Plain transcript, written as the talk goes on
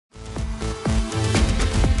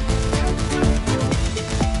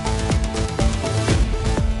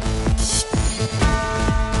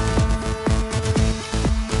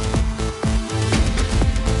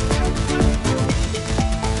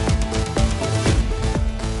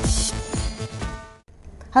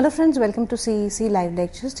Hello friends, welcome to CEC Live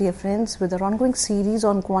Lectures. Dear friends, with our ongoing series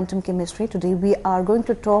on quantum chemistry, today we are going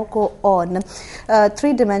to talk on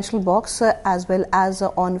three-dimensional box as well as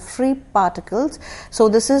on free particles. So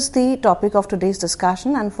this is the topic of today's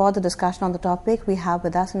discussion, and for the discussion on the topic we have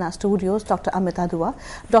with us in our studios Dr. Amita Dua.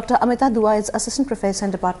 Dr. Amita Dua is Assistant Professor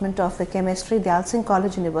in Department of Chemistry, Dayal Singh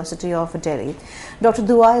College, University of Delhi. Dr.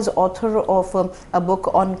 Dua is author of a book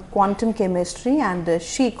on quantum chemistry, and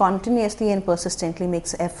she continuously and persistently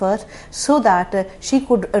makes effort so that she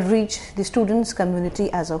could reach the students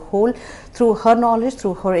community as a whole through her knowledge,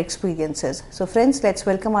 through her experiences. So friends, let's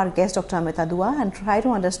welcome our guest Dr. Amita Dua and try to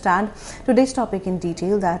understand today's topic in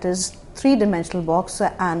detail, that is three-dimensional box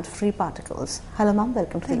and free particles. Hello ma'am,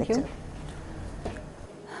 welcome to the lecture.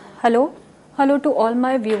 Hello to all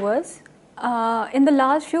my viewers. In the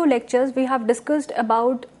last few lectures we have discussed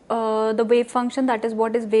about the wave function, that is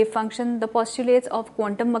what is wave function, the postulates of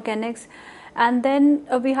quantum mechanics, and then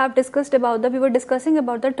we were discussing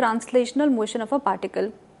about the translational motion of a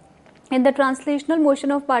particle. In the translational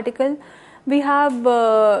motion of particle, we have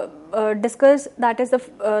discussed that is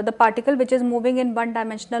the particle which is moving in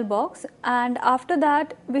one-dimensional box, and after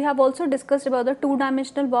that we have also discussed about the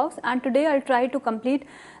two-dimensional box, and today I'll try to complete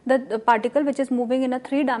the particle which is moving in a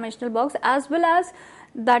three-dimensional box, as well as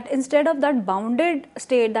that instead of that bounded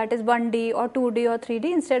state, that is 1D or 2D or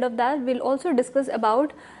 3D, instead of that we'll also discuss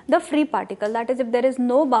about the free particle, that is if there is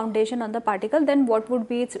no boundation on the particle, then what would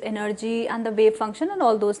be its energy and the wave function and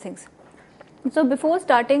all those things. So before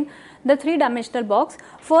starting the three-dimensional box,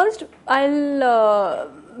 first I'll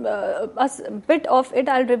a bit of it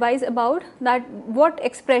I'll revise about that what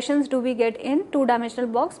expressions do we get in two-dimensional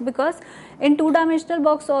box, because in two-dimensional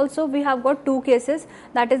box also we have got two cases,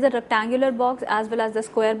 that is the rectangular box as well as the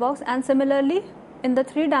square box, and similarly in the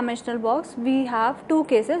three-dimensional box we have two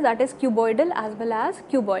cases, that is cuboidal as well as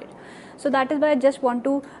cuboid. So that is why I just want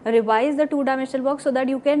to revise the two-dimensional box, so that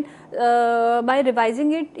you can by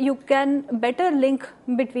revising it you can better link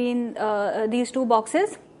between these two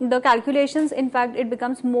boxes. The calculations, in fact, it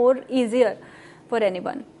becomes more easier for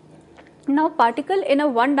anyone. Now particle in a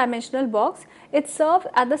one-dimensional box, it serves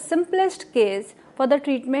as the simplest case for the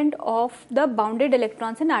treatment of the bounded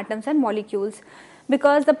electrons in atoms and molecules,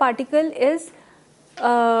 because the particle is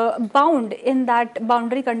bound in that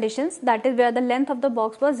boundary conditions, that is where the length of the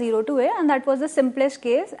box was 0 to a, and that was the simplest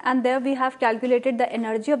case, and there we have calculated the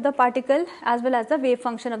energy of the particle as well as the wave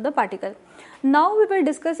function of the particle. Now we will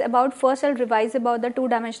discuss about, first I'll revise about the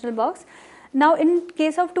two-dimensional box. Now in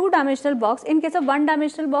case of two-dimensional box, in case of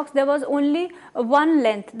one-dimensional box there was only one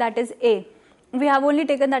length, that is a. We have only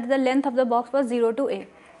taken that the length of the box was 0 to a.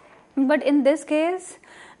 But in this case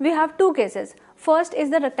we have two cases. First is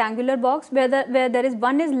the rectangular box where there is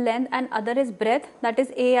one is length and other is breadth, that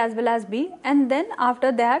is A as well as B, and then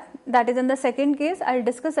after that, that is in the second case, I'll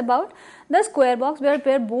discuss about the square box where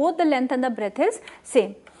both the length and the breadth is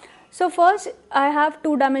same. So first I have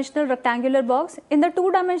two-dimensional rectangular box. In the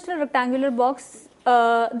two-dimensional rectangular box,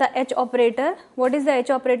 the H operator, what is the H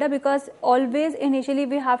operator? Because always initially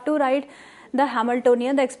we have to write the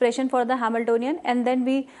Hamiltonian, the expression for the Hamiltonian, and then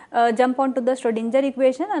we jump on to the Schrodinger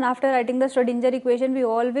equation, and after writing the Schrodinger equation we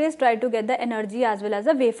always try to get the energy as well as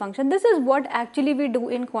the wave function. This is what actually we do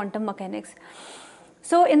in quantum mechanics.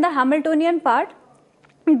 So in the Hamiltonian part,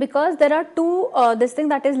 because there are two this thing,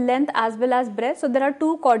 that is length as well as breadth, so there are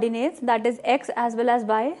two coordinates, that is x as well as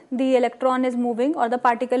y. The electron is moving or the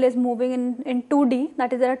particle is moving in 2D,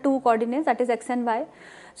 that is there are two coordinates, that is x and y.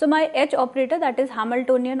 So my H operator, that is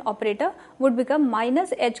Hamiltonian operator, would become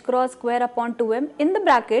minus H cross square upon 2m in the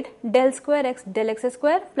bracket del square x del x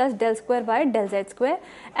square plus del square y del z square,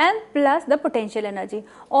 and plus the potential energy.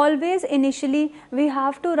 Always initially we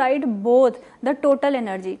have to write both the total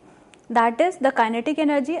energy, that is the kinetic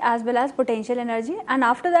energy as well as potential energy, and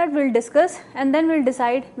after that we'll discuss and then we'll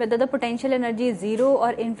decide whether the potential energy is 0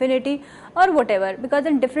 or infinity or whatever, because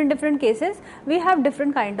in different cases we have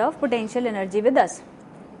different kind of potential energy with us.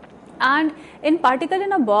 And in particle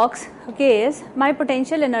in a box case, my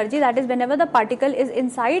potential energy, that is whenever the particle is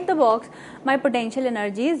inside the box, my potential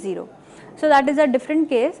energy is 0. So that is a different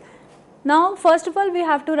case. Now first of all we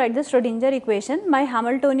have to write the Schrodinger equation. My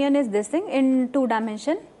Hamiltonian is this thing in two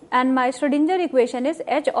dimension, and my Schrodinger equation is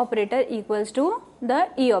H operator equals to the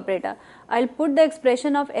E operator. I'll put the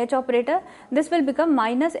expression of H operator. This will become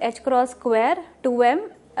minus H cross square 2m.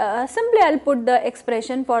 Simply I'll put the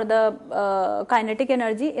expression for the kinetic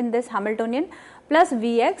energy in this Hamiltonian plus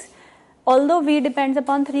Vx, although V depends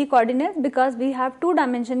upon three coordinates because we have two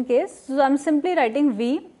dimension case, so I'm simply writing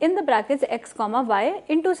V in the brackets x comma y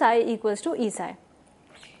into psi equals to E psi.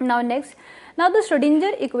 Now next, now the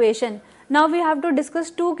Schrodinger equation, Now we have to discuss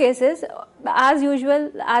two cases as usual,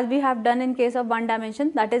 as we have done in case of one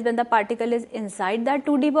dimension, that is when the particle is inside that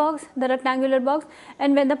 2D box, the rectangular box,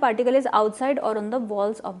 and when the particle is outside or on the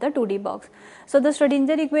walls of the 2D box. So the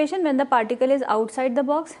Schrodinger equation when the particle is outside the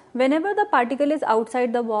box, whenever the particle is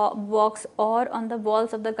outside the box or on the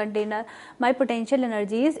walls of the container, my potential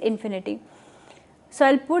energy is infinity. So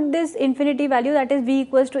I'll put this infinity value, that is V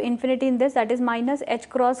equals to infinity in this, that is minus h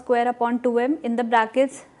cross square upon 2m in the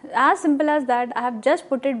brackets. As simple as that, I have just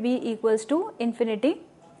put it V equals to infinity,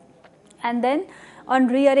 and then on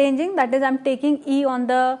rearranging, that is I am taking E on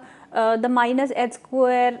the minus h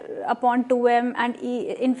square upon 2m and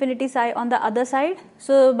E infinity psi on the other side.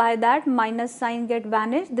 So by that minus sign get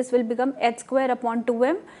vanished, this will become h square upon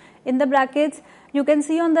 2m in the brackets. You can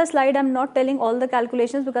see on the slide I am not telling all the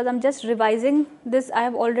calculations because I am just revising this. I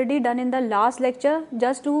have already done in the last lecture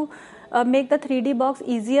just to make the 3D box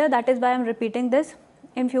easier, that is why I am repeating this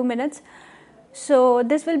in few minutes. So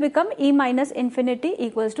this will become E minus infinity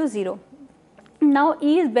equals to 0. Now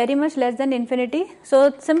E is very much less than infinity,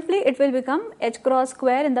 so simply it will become h cross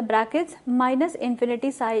square in the brackets minus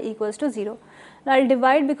infinity psi equals to 0. Now I will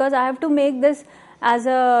divide because I have to make this as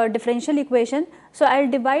a differential equation. So I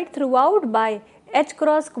will divide throughout by h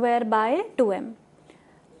cross square by 2m.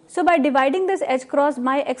 So by dividing this h cross,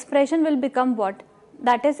 my expression will become what?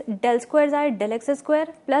 That is del square xi del x square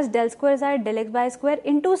plus del square xi del x y square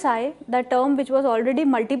into psi, the term which was already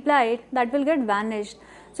multiplied, that will get vanished.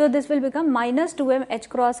 So this will become minus 2m h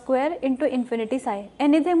cross square into infinity psi.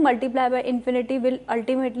 Anything multiplied by infinity will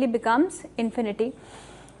ultimately becomes infinity.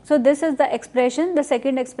 So this is the expression, the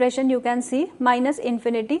second expression you can see, minus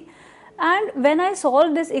infinity. And when I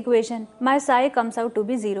solve this equation, my psi comes out to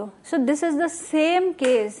be 0. So this is the same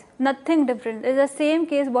case, nothing different. It is the same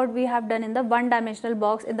case what we have done in the one dimensional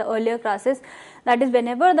box in the earlier classes. That is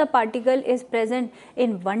whenever the particle is present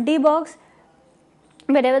in 1D box,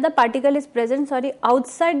 whenever the particle is present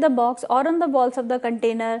outside the box or on the walls of the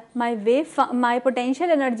container, my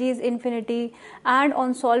potential energy is infinity, and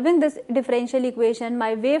on solving this differential equation,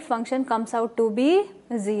 my wave function comes out to be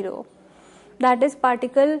 0. That is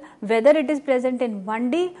particle, whether it is present in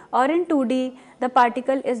 1D or in 2D, the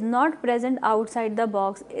particle is not present outside the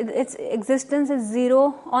box. Its existence is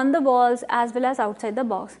 0 on the walls as well as outside the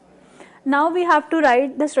box. Now we have to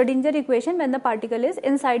write the Schrodinger equation when the particle is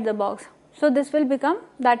inside the box. So this will become,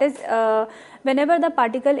 that is whenever the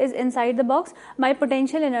particle is inside the box, my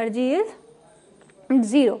potential energy is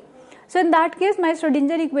 0. So in that case, my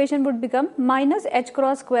Schrodinger equation would become minus h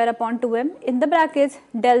cross square upon 2m in the brackets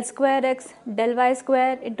del square x del y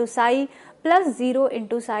square into psi plus 0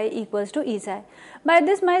 into psi equals to E psi. By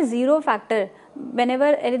this, my 0 factor,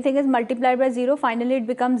 whenever anything is multiplied by 0, finally it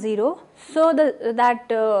becomes 0. So that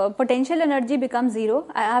potential energy becomes 0.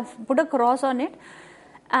 I have put a cross on it.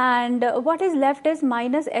 And what is left is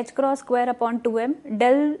minus h cross square upon 2m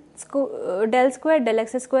del square del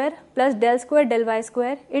x square plus del square del y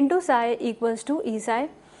square into psi equals to E psi.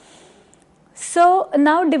 So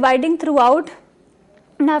now dividing throughout,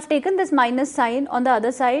 I have taken this minus sign on the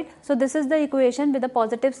other side. So this is the equation with a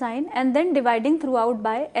positive sign, and then dividing throughout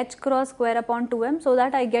by h cross square upon 2m so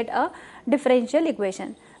that I get a differential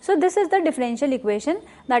equation. So this is the differential equation,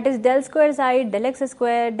 that is del square xi del x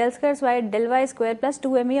square del square y del y square plus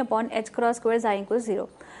 2me upon h cross square xi equals 0.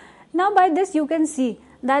 Now by this you can see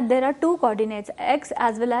that there are two coordinates, x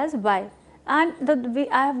as well as y, and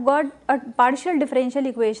I have got a partial differential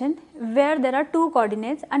equation where there are two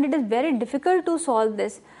coordinates, and it is very difficult to solve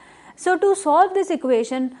this. So to solve this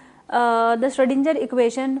equation, the Schrodinger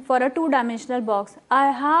equation for a two-dimensional box, I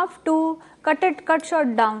have to cut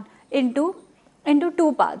short down into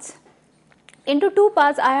two parts. Into two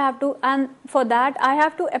parts I have to, and for that I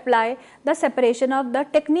have to apply the separation of the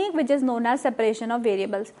technique which is known as separation of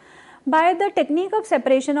variables. By the technique of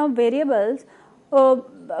separation of variables,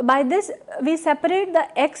 by this we separate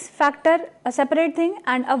the x factor, a separate thing,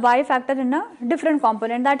 and a y factor in a different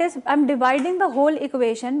component. That is, I am dividing the whole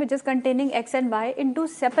equation which is containing x and y into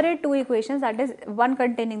separate two equations, that is one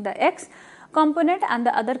containing the x component and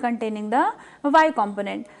the other containing the y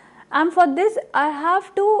component. And for this I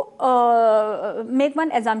have to make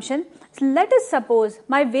one assumption. So let us suppose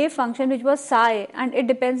my wave function, which was psi, and it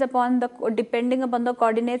depending upon the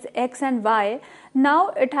coordinates x and y, now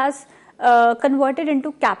it has converted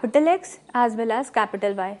into capital X as well as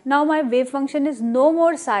capital Y. Now my wave function is no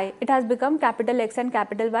more psi, it has become capital X and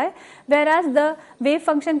capital Y, whereas the wave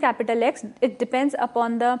function capital X, it depends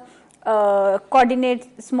upon the coordinate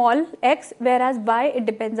small x, whereas y, it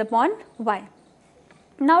depends upon y.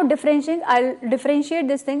 Now I'll differentiate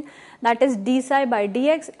this thing, that is d psi by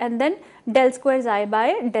dx, and then del square xi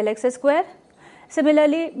by del x square.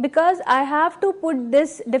 Similarly, because I have to put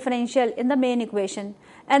this differential in the main equation,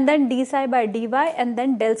 and then d psi by dy and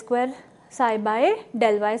then del square psi by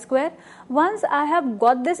del y square. Once I have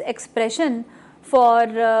got this expression for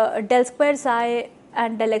del square psi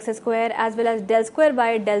and del x square as well as del square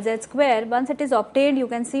by del z square, once it is obtained, you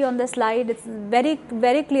can see on the slide, it's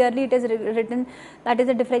very clearly it is written, that is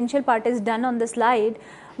the differential part is done on the slide.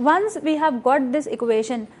 Once we have got this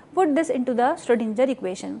equation, put this into the Schrodinger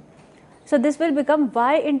equation. So this will become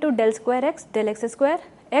y into del square x del x square,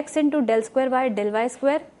 x into del square y del y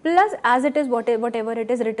square, plus as it is whatever it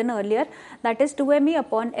is written earlier, that is 2me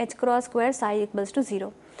upon h cross square psi equals to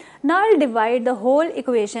 0. Now I will divide the whole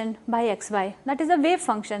equation by xy, that is a wave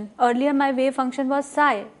function. Earlier my wave function was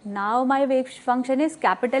psi, now my wave function is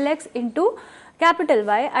capital X into capital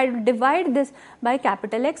Y. I will divide this by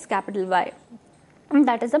capital X capital Y,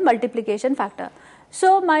 that is a multiplication factor.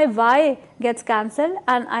 So my y gets cancelled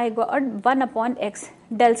and I got 1 upon x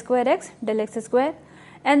del x square,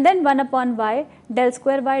 and then 1 upon y del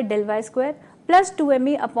square by del y square plus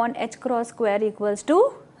 2me upon h cross square equals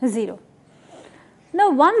to 0.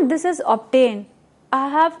 Now once this is obtained, I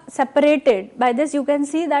have separated, by this you can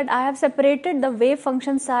see that I have separated the wave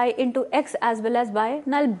function psi into x as well as y.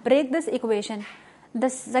 Now I will break this equation, the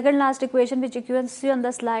second last equation which you can see on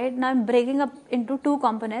the slide. Now I am breaking up into two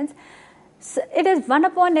components. So it is 1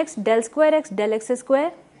 upon x del x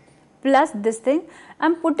square plus this thing. I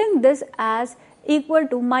am putting this as equal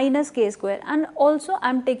to minus k square, and also I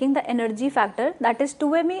am taking the energy factor, that is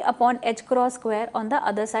 2me upon h cross square on the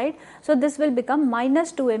other side. So this will become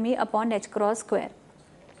minus 2me upon h cross square,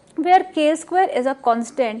 where k square is a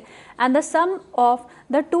constant and the sum of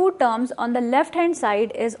the two terms on the left hand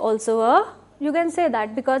side is also a, you can say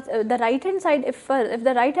that, because the right hand side, if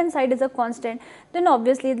the right hand side is a constant, then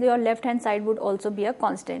obviously your left hand side would also be a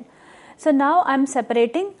constant. So now I am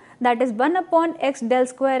separating, that is 1 upon x del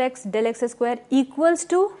x square equals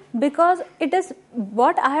to, because it is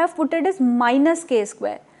what I have put it is minus k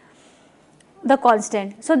square, the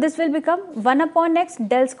constant. So this will become 1 upon x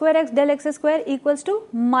del x square equals to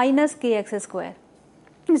minus kx square.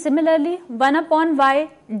 Similarly, 1 upon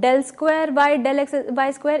y del x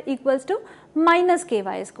y square equals to minus ky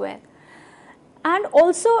square. And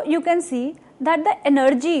also you can see that the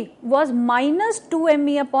energy was minus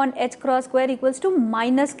 2me upon h cross square equals to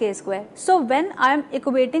minus k square. So when I am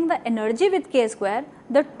equating the energy with k square,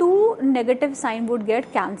 the two negative sign would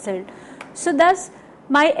get cancelled. So thus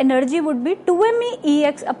my energy would be 2me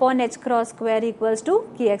ex upon h cross square equals to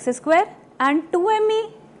kx square and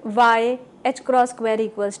 2me y h cross square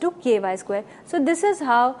equals to ky square. So this is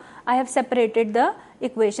how I have separated the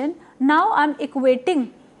equation. Now I am equating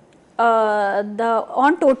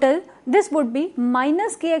on total, this would be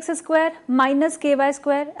minus kx square minus ky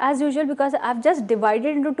square as usual, because I have just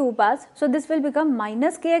divided into two parts. So this will become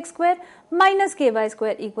minus kx square minus ky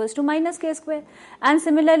square equals to minus k square. And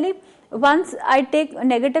similarly, once I take a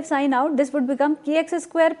negative sign out, this would become kx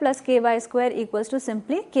square plus ky square equals to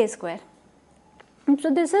simply k square. So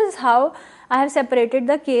this is how I have separated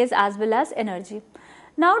the k's as well as energy.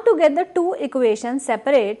 Now to get the two equations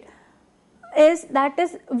separate,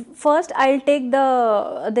 first I will take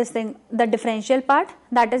the differential part,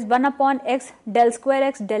 that is 1 upon x del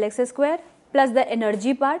x square plus the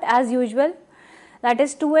energy part as usual, that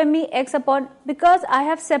is 2me x upon, because I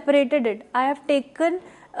have separated it, I have taken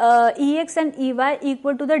ex and ey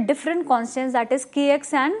equal to the different constants, that is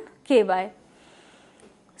kx and ky.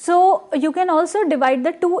 So you can also divide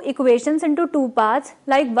the two equations into two parts,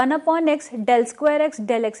 like 1 upon x del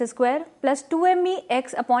x square plus 2me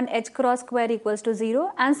x upon h cross square equals to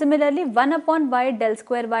 0, and similarly 1 upon y del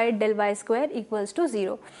y square equals to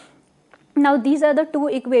 0. Now these are the two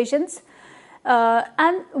equations,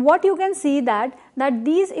 and what you can see that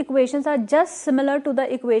these equations are just similar to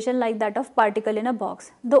the equation like that of particle in a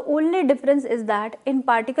box. The only difference is that in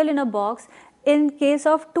particle in a box, in case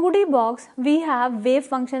of 2D box, we have wave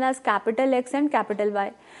function as capital X and capital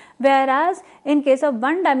Y, whereas in case of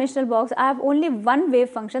one dimensional box, I have only one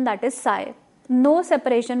wave function, that is psi. No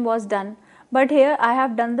separation was done, but here I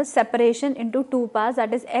have done the separation into two parts,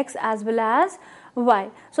 that is X as well as Y.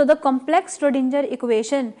 So the complex Schrodinger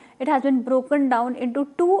equation, it has been broken down into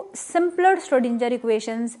two simpler Schrodinger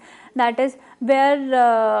equations, that is where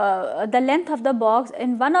the length of the box,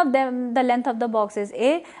 in one of them the length of the box is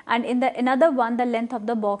A, and in the another one the length of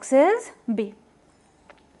the box is B.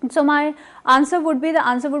 So my answer would be, the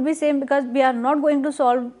answer would be same, because we are not going to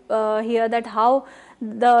solve here that how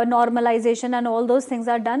the normalization and all those things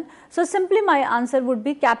are done. So simply my answer would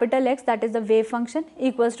be capital X, that is the wave function,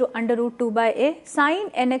 equals to under root 2 by a sine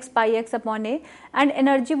nx pi x upon a, and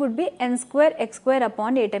energy would be n square x square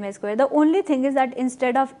upon 8ma square. The only thing is that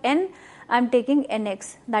instead of n, I am taking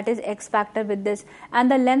nx, that is x factor with this, and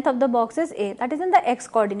the length of the box is a, that is in the x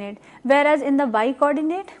coordinate, whereas in the y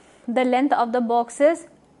coordinate the length of the box is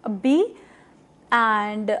b,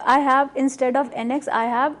 and I have, instead of nx, I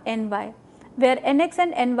have ny, where nx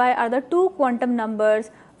and ny are the two quantum numbers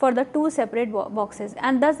for the two separate boxes,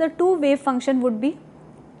 and thus the two wave function would be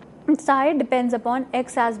psi depends upon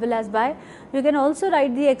x as well as y. You can also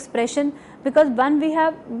write the expression, because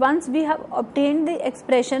once we have obtained the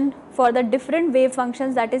expression for the different wave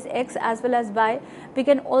functions, that is x as well as y, we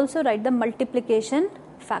can also write the multiplication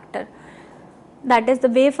factor. That is, the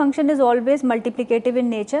wave function is always multiplicative in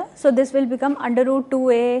nature. So this will become under root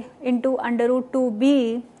 2a into under root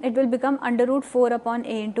 2b, it will become under root 4 upon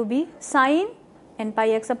a into b, sine n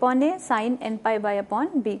pi x upon a, sine n pi y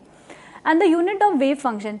upon b. And the unit of wave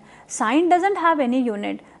function, sine doesn't have any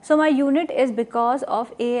unit, so my unit is because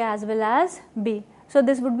of a as well as b. So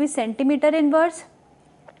this would be centimeter inverse,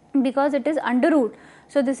 because it is under root,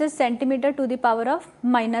 so this is centimeter to the power of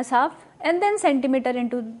minus half, and then centimeter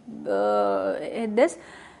into this.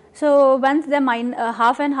 So once the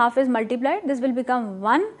half and half is multiplied, this will become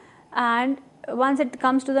 1, and once it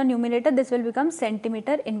comes to the numerator, this will become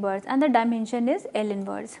centimeter inverse, and the dimension is L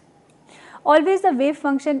inverse. Always the wave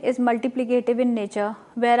function is multiplicative in nature,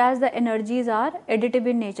 whereas the energies are additive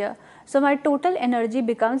in nature. So my total energy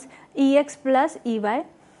becomes Ex plus Ey,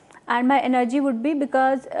 and my energy would be,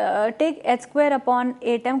 because take h square upon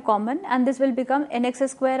 8m common, and this will become nx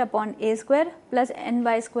square upon a square plus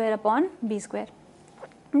ny square upon b square.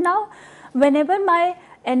 Now whenever my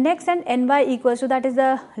nx and ny equals to, that is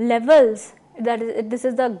the levels, that is, this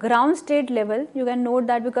is the ground state level, you can note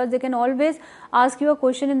that, because they can always ask you a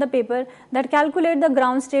question in the paper that calculate the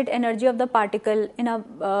ground state energy of the particle in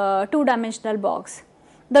a two-dimensional box.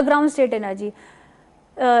 The ground state energy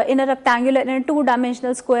in a rectangular, in a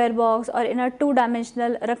two-dimensional square box, or in a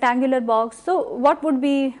two-dimensional rectangular box. So what would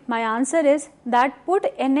be my answer is that put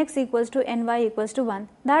nx equals to ny equals to 1,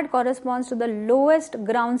 that corresponds to the lowest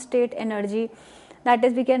ground state energy, that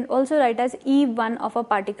is, we can also write as E1 of a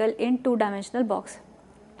particle in two-dimensional box.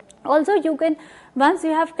 Also you can, once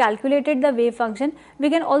you have calculated the wave function,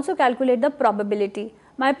 we can also calculate the probability.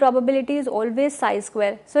 My probability is always psi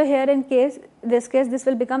square. So here in this case this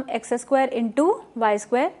will become x square into y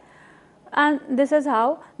square, and this is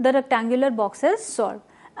how the rectangular box is solved.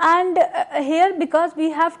 And here, because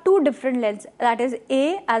we have two different lengths, that is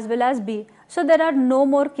A as well as B, so there are no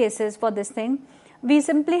more cases for this thing. We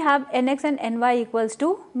simply have nx and ny equals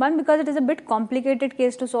to 1, because it is a bit complicated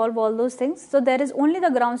case to solve all those things. So there is only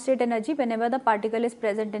the ground state energy whenever the particle is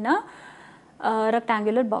present in a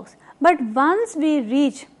rectangular box. But once we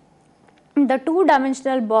reach the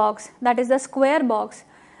two-dimensional box, that is the square box,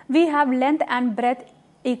 we have length and breadth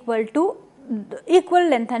equal to equal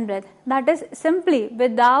length and breadth. That is simply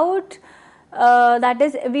without that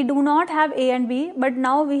is, we do not have A and B, but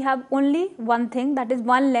now we have only one thing, that is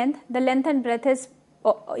one length. The length and breadth is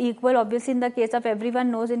equal, obviously in the case of,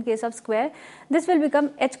 everyone knows, in case of square, this will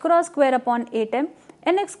become h cross square upon 8m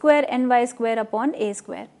nx square ny square upon a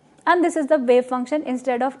square, and this is the wave function.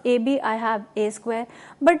 Instead of AB I have a square.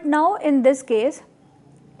 But now in this case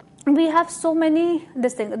we have so many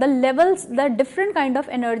the levels, the different kind of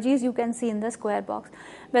energies you can see in the square box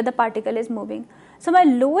where the particle is moving. So my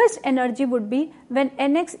lowest energy would be when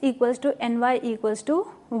nx equals to ny equals to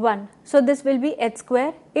 1. So this will be h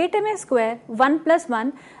square 8ma square 1 plus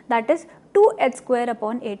 1, that is 2h square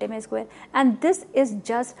upon 8ma square, and this is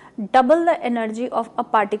just double the energy of a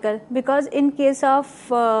particle, because in case of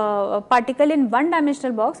particle in one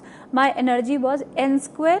dimensional box, my energy was n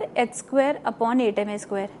square h square upon 8ma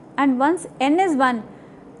square, and once n is 1,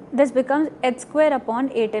 this becomes h square upon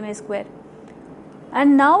 8ma square.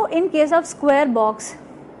 And now in case of square box,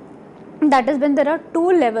 that is when there are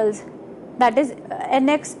two levels, that is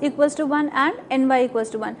nx equals to 1 and ny equals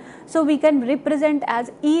to 1. So we can represent as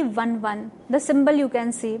E11, the symbol you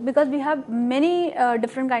can see, because we have many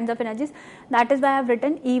different kinds of energies, that is why I have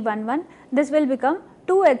written E11. This will become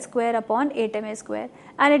 2h square upon 8ma square,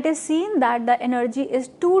 and it is seen that the energy is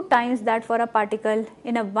 2 times that for a particle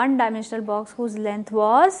in a one dimensional box whose length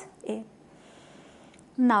was a.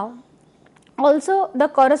 Now also the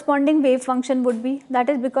corresponding wave function would be, that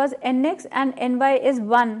is because nx and ny is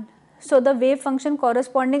 1, so the wave function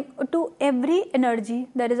corresponding to every energy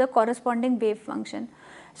there is a corresponding wave function.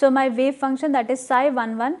 So my wave function, that is psi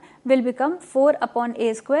 1 1, will become 4 upon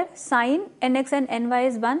a square sine nx and ny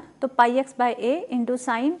is 1, so pi x by a into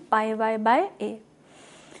sine pi y by a.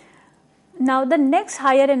 Now the next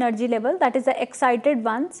higher energy level, that is the excited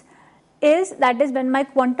ones, is when my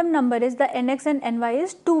quantum number is the nx and ny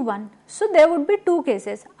is 2 1. So there would be two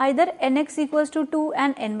cases, either nx equals to 2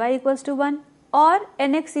 and ny equals to 1, or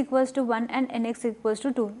nx equals to 1 and nx equals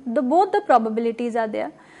to 2. Both the probabilities are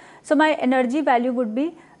there. So my energy value would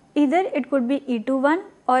be either it could be E21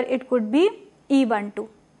 or it could be E12.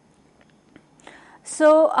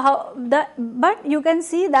 So but you can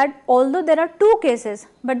see that although there are two cases,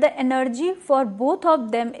 but the energy for both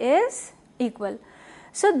of them is equal.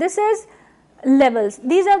 So this is levels.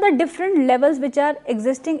 These are the different levels which are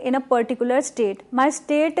existing in a particular state. My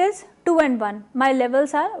state is 2 and 1. My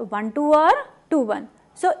levels are 1 2 or 2 1.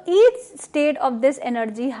 So each state of this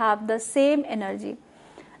energy have the same energy.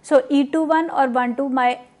 So E21 or 1 2,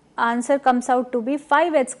 my answer comes out to be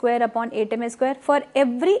 5h square upon 8m square. For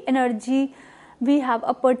every energy we have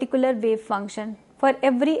a particular wave function for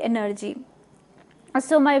every energy.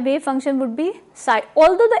 So my wave function would be psi,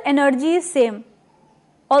 although the energy is same,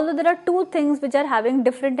 although there are two things which are having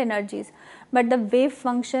different energies, but the wave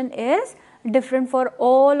function is different for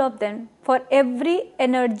all of them. For every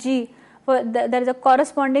energy, there is a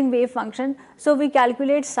corresponding wave function. So we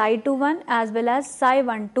calculate psi 21 as well as psi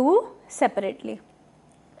 12 separately.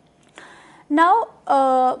 Now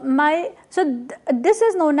this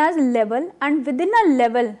is known as level, and within a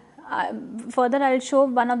level, further I will show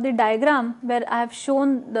one of the diagram where I have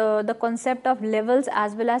shown the concept of levels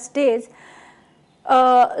as well as states.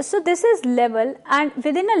 So this is level, and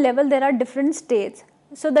within a level there are different states.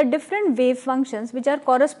 So the different wave functions which are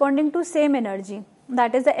corresponding to same energy,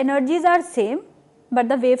 that is the energies are same but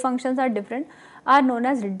the wave functions are different, are known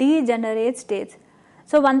as degenerate states.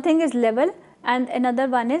 So one thing is level and another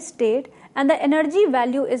one is state, and the energy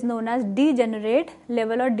value is known as degenerate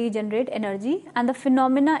level or degenerate energy, and the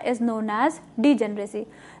phenomena is known as degeneracy.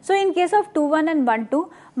 So in case of 2 1 and 1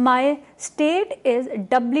 2, my state is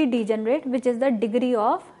doubly degenerate, which is the degree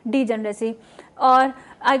of degeneracy, or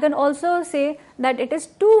I can also say that it is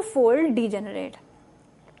twofold degenerate.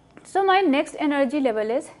 So my next energy level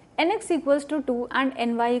is nx equals to 2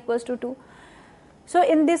 and ny equals to 2. So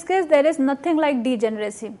in this case there is nothing like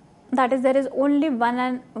degeneracy, that is there is only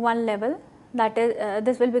one level, that is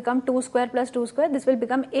this will become 2 square plus 2 square, this will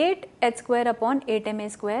become 8h square upon 8ma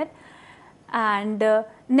square. And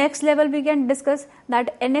next level we can discuss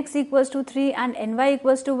that nx equals to 3 and ny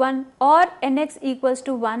equals to 1, or nx equals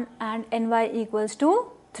to 1 and ny equals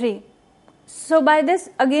to 3. So by this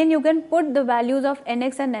again you can put the values of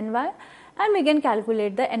nx and ny and we can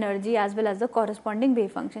calculate the energy as well as the corresponding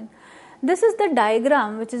wave function. This is the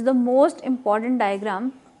diagram which is the most important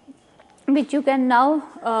diagram, which you can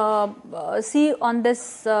now see on this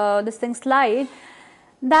slide,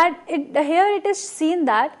 that here it is seen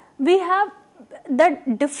that we have the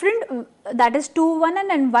different, that is 2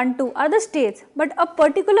 1 and 1 2 are the states, but a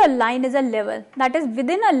particular line is a level, that is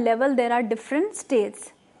within a level there are different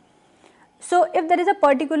states. So if there is a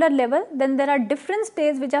particular level, then there are different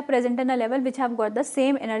states which are present in a level which have got the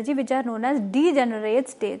same energy, which are known as degenerate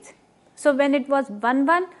states. So when it was 1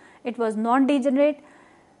 1, it was non-degenerate.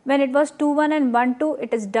 When it was 2 1 and 1 2,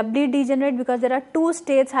 it is doubly degenerate because there are two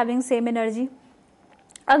states having same energy.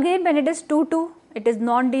 Again when it is 2 2, it is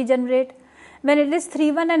non-degenerate. When it is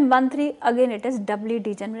 3 1 and 1 3, again it is doubly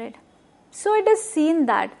degenerate. So it is seen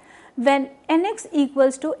that when nx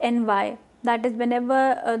equals to ny, that is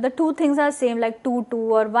whenever the two things are same like 2 2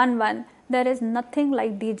 or 1 1, there is nothing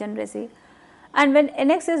like degeneracy. And when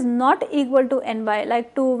nx is not equal to ny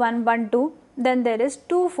like 2 1 1 2, then there is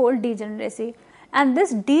twofold degeneracy. And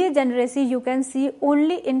this degeneracy you can see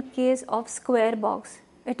only in case of square box.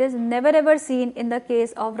 It is never ever seen in the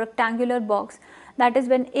case of rectangular box, that is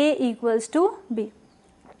when A equals to B.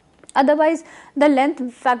 Otherwise the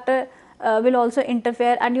length factor will also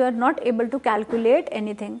interfere and you are not able to calculate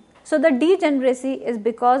anything. So the degeneracy is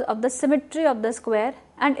because of the symmetry of the square,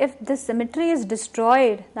 and if this symmetry is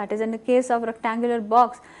destroyed, that is in the case of rectangular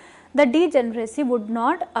box, the degeneracy would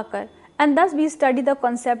not occur. And thus we study the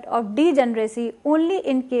concept of degeneracy only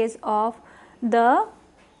in case of the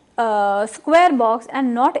square box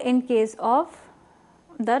and not in case of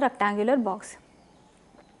the rectangular box.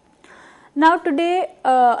 Now today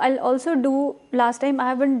I'll also do, last time I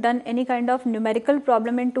haven't done any kind of numerical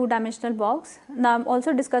problem in two-dimensional box. Now I'm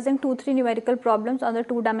also discussing 2-3 numerical problems on the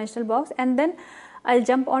two-dimensional box, and then I'll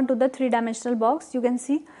jump on to the three-dimensional box. You can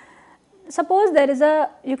see, suppose there is a,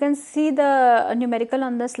 you can see the numerical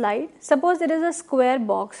on the slide. Suppose there is a square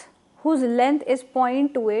box whose length is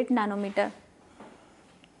 0.28 nanometer.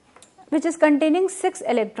 which is containing 6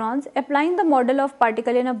 electrons. Applying the model of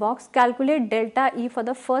particle in a box, calculate delta E for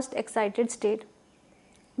the first excited state.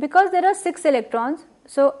 Because there are 6 electrons,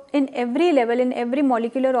 so in every level, in every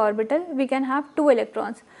molecular orbital, we can have 2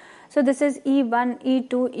 electrons. So this is E1,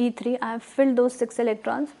 E2, E3. I have filled those 6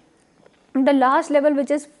 electrons. The last level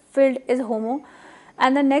which is filled is HOMO,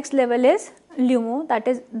 and the next level is LUMO, that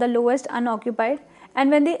is the lowest unoccupied. And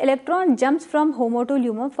when the electron jumps from HOMO to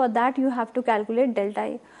LUMO, for that you have to calculate delta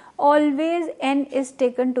E. Always N is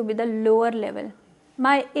taken to be the lower level.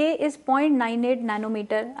 My A is 0.98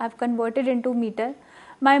 nanometer. I have converted into meter.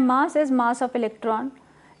 My mass is mass of electron.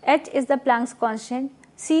 H is the Planck's constant.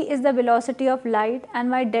 C is the velocity of light, and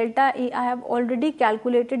my delta E, I have already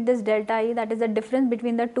calculated this delta E, that is the difference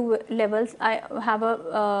between the two levels. I have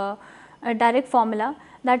a direct formula,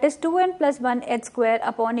 that is 2n plus 1 h square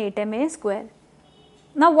upon 8ma square.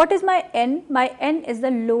 Now what is my n? My n is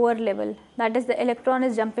the lower level, that is the electron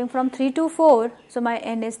is jumping from 3 to 4, so my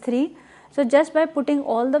n is 3. So just by putting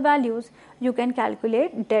all the values, you can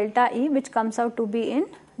calculate delta E, which comes out to be in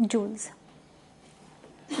joules.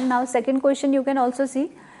 Now second question, you can also see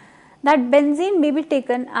that benzene may be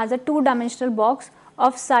taken as a two-dimensional box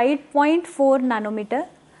of side 0.4 nanometer.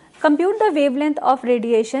 Compute the wavelength of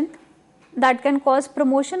radiation that can cause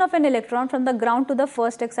promotion of an electron from the ground to the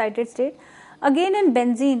first excited state. Again in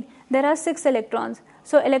benzene, there are 6 electrons.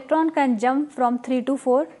 So electron can jump from 3 to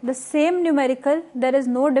 4. The same numerical, there is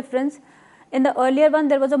no difference. In the earlier one,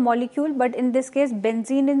 there was a molecule, but in this case,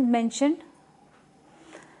 benzene is mentioned.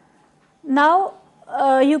 Now,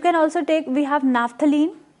 you can also take, we have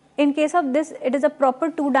naphthalene. In case of this, it is a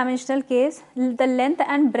proper two-dimensional case. The length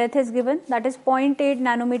and breadth is given, that is 0.8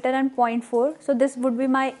 nanometer and 0.4. So this would be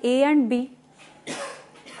my A and B.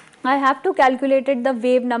 I have to calculate the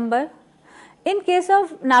wave number. In case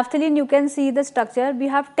of naphthalene, you can see the structure. We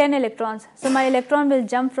have 10 electrons. So my electron will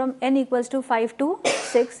jump from n equals to 5 to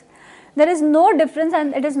 6. There is no difference,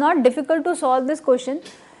 and it is not difficult to solve this question.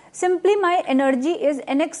 Simply my energy is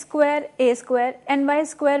nx square a square, ny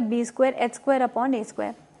square b square, h square upon a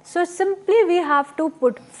square. So simply we have to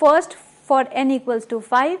put first for n equals to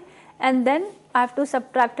 5, and then I have to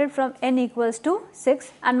subtract it from n equals to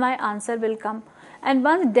 6, and my answer will come. And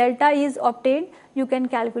once delta E is obtained, you can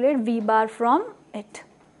calculate V bar from it.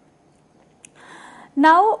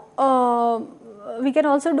 Now we can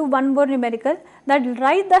also do one more numerical, that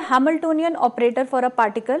write the Hamiltonian operator for a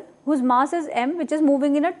particle whose mass is m, which is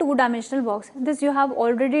moving in a two-dimensional box. This you have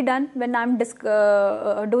already done when I am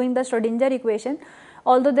doing the Schrodinger equation.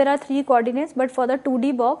 Although there are 3 coordinates, but for the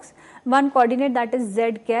 2D box, one coordinate, that is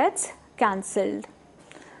z, gets cancelled.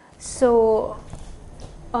 So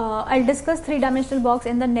I'll discuss 3-dimensional box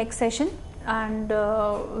in the next session, and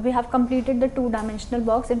we have completed the 2-dimensional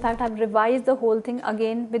box. In fact, I have revised the whole thing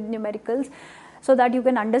again with numericals, so that you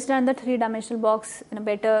can understand the 3-dimensional box in a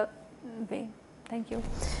better way. Thank you.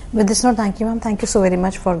 With this note, thank you, ma'am. Thank you so very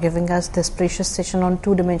much for giving us this precious session on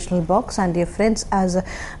 2-dimensional box. And dear friends, as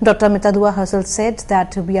Dr. Amita Dua herself said,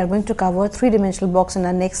 that we are going to cover 3-dimensional box in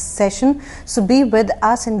our next session. So be with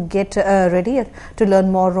us and get ready to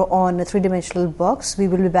learn more on 3-dimensional box. We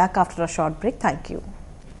will be back after a short break. Thank you.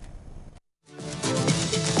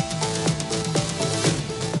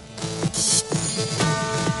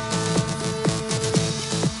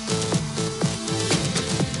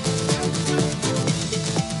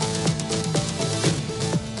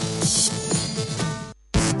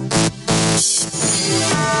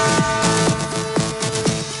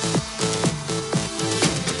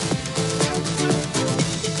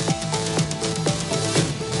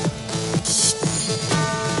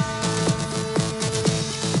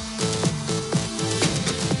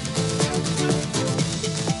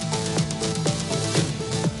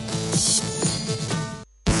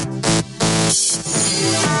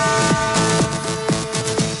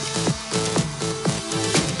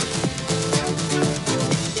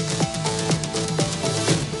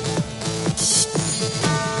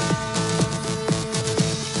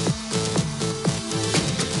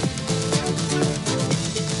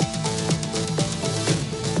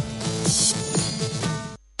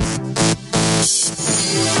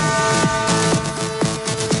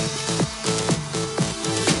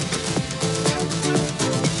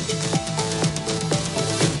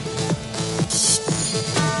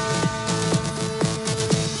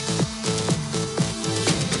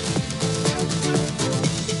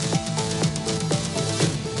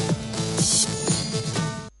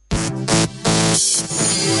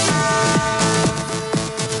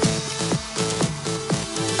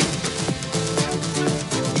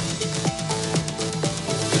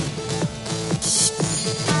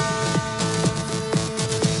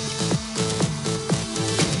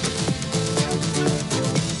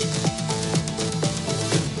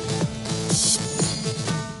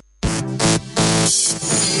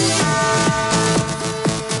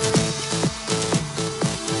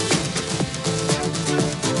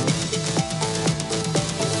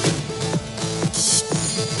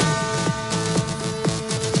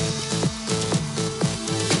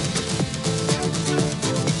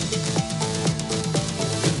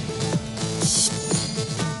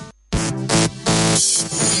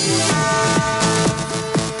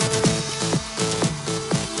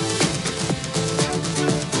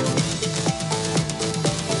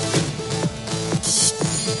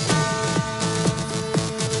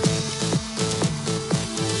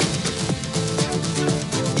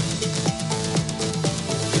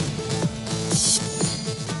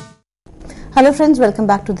 Hello friends, welcome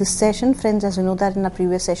back to this session. Friends, as you know that in our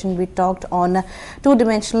previous session we talked on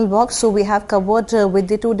two-dimensional box. So we have covered with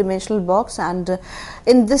the two-dimensional box, and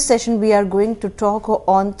in this session we are going to talk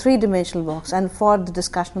on three-dimensional box. And for the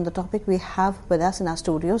discussion on the topic, we have with us in our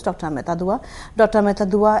studios Dr. Amita Dua. Dr. Amita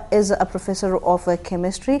Dua is a professor of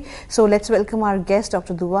chemistry. So let's welcome our guest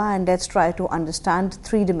Dr. Dua and let's try to understand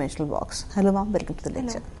three-dimensional box. Hello ma'am, welcome to the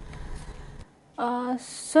lecture. Hello.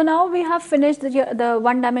 So now we have finished the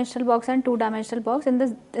one-dimensional box and two-dimensional box. In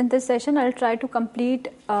this session, I'll try to complete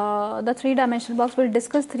the three-dimensional box. We'll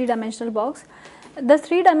discuss three-dimensional box. The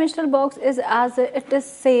three-dimensional box is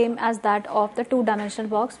same as that of the two-dimensional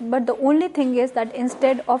box, but the only thing is that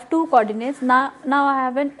instead of two coordinates, now I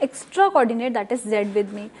have an extra coordinate, that is z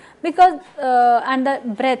with me, because and the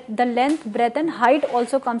breadth, the length, breadth, and height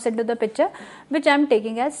also comes into the picture, which I am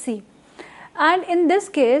taking as c. And in this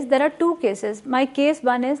case, there are two cases. My case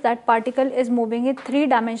one is that particle is moving in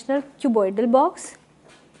three-dimensional cuboidal box,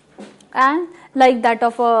 and like that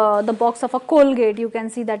of the box of a Colgate, you can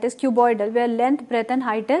see that is cuboidal, where length, breadth and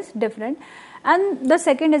height is different. And the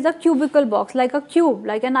second is a cubical box, like a cube,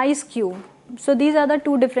 like an ice cube. So these are the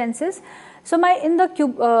two differences. So in the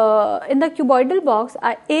cuboidal box,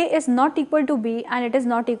 A is not equal to B and it is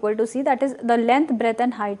not equal to C, that is the length, breadth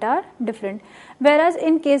and height are different. Whereas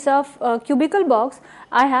in case of cubical box,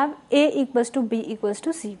 I have A equals to B equals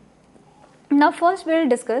to C. Now first we will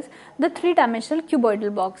discuss the three-dimensional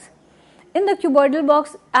cuboidal box. In the cuboidal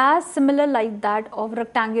box, as similar like that of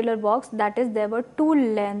rectangular box, that is there were two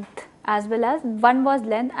length as well as one was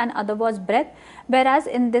length and other was breadth, whereas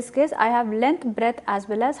in this case I have length, breadth as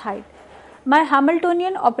well as height. My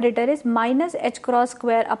Hamiltonian operator is minus h cross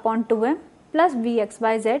square upon 2m plus Vx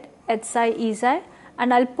by z h psi E psi,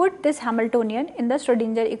 and I'll put this Hamiltonian in the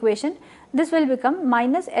Schrodinger equation. This will become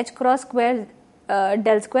minus h cross square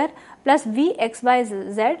del square plus Vx by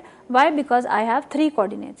z. Why? Because I have three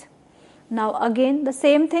coordinates. Now again the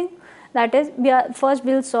same thing, that is first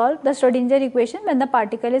we'll solve the Schrodinger equation when the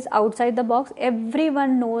particle is outside the box.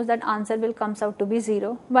 Everyone knows that answer will comes out to be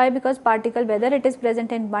 0. Why? Because particle, whether it is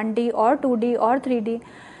present in 1D or 2D or 3D,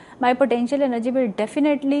 my potential energy will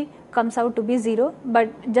definitely comes out to be 0.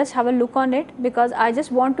 But just have a look on it, because I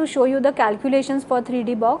just want to show you the calculations for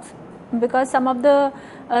 3D box, because some of the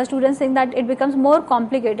students think that it becomes more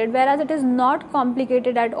complicated, whereas it is not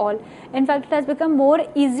complicated at all. In fact, it has become more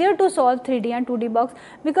easier to solve 3D and 2D box,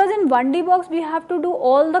 because in 1D box we have to do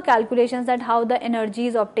all the calculations, that how the energy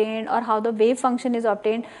is obtained or how the wave function is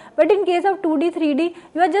obtained. But in case of 2D, 3D,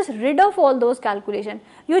 you are just rid of all those calculations.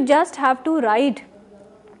 You just have to write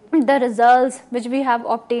the results which we have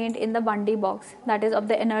obtained in the 1D box, that is of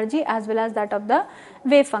the energy as well as that of the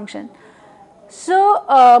wave function. So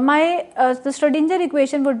the Schrodinger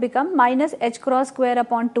equation would become minus h cross square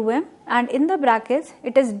upon 2m, and in the brackets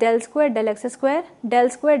it is del square del x square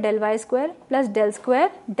del y square plus del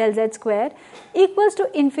z square equals to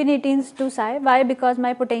infinity to psi. Why? Because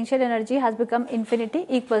my potential energy has become infinity,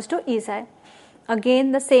 equals to E psi.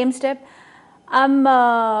 Again the same step, I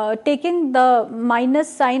am taking the minus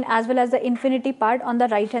sign as well as the infinity part on the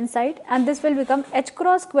right hand side, and this will become h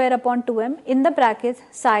cross square upon 2m in the brackets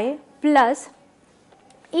psi plus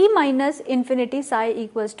E minus infinity psi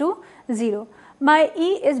equals to 0. My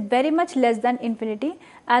E is very much less than infinity,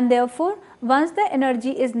 and therefore once the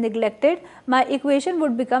energy is neglected, my equation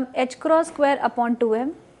would become h cross square upon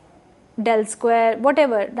 2m del square,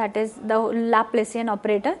 whatever that is the Laplacian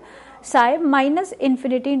operator, psi minus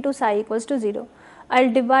infinity into psi equals to 0.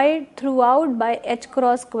 I'll divide throughout by h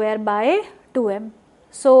cross square by 2m.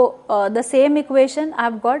 So the same equation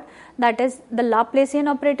I've got, that is the Laplacian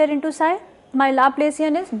operator into psi. My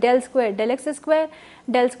Laplacian is del square del x square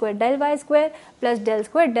del y square plus del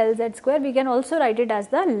z square. We can also write it as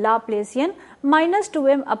the Laplacian minus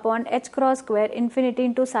 2m upon h cross square infinity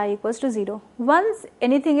into psi equals to 0. Once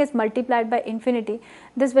anything is multiplied by infinity,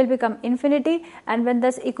 this will become infinity, and when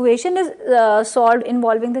this equation is solved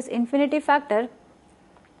involving this infinity factor,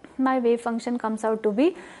 my wave function comes out to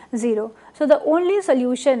be 0. So the only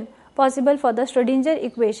solution possible for the Schrodinger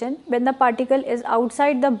equation when the particle is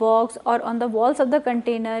outside the box or on the walls of the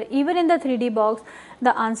container, even in the 3D box,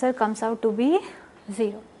 the answer comes out to be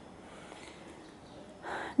 0.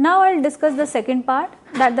 Now I will discuss the second part,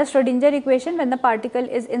 that the Schrodinger equation when the particle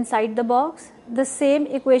is inside the box. The same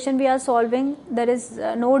equation we are solving, there is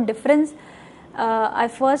no difference. I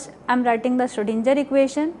first am writing the Schrodinger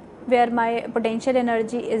equation where my potential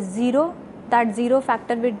energy is 0. That 0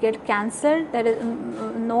 factor will get cancelled, there is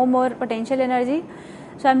no more potential energy.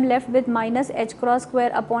 So I am left with minus h cross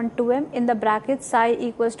square upon 2m in the bracket psi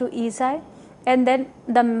equals to E psi, and then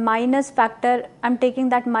the minus factor, I am taking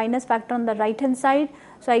that minus factor on the right hand side.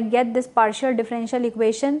 So I get this partial differential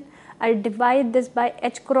equation. I'll divide this by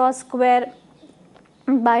h cross square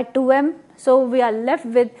by 2m. So we are left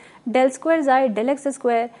with del square xi del x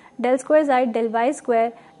square, del square xi del y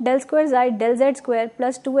square, del square xi del z square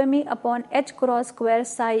plus 2me upon h cross square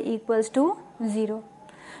psi equals to 0.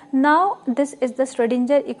 Now this is the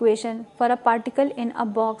Schrodinger equation for a particle in a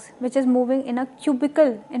box which is moving in a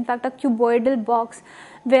cubical, in fact a cuboidal box,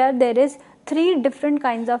 where there is 3 different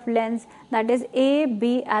kinds of lengths, that is A,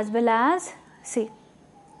 B as well as C.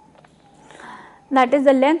 That is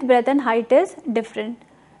the length, breadth and height is different.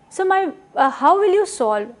 So how will you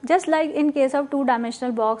solve? Just like in case of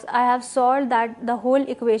 2-dimensional box, I have solved that the whole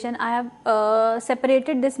equation. I have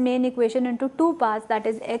separated this main equation into 2 parts, that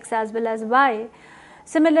is x as well as y.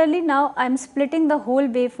 Similarly, now I am splitting the whole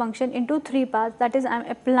wave function into 3 parts, that is I am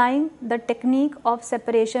applying the technique of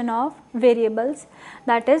separation of variables.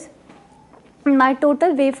 That is, my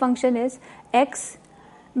total wave function is x,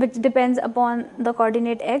 which depends upon the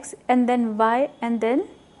coordinate x, and then y, and then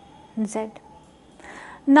z.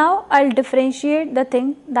 Now I'll differentiate the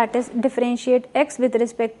thing, that is differentiate x with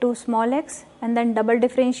respect to small x and then double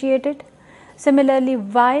differentiate it. Similarly,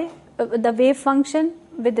 y, the wave function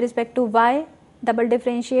with respect to y, double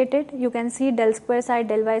differentiate it. You can see del square psi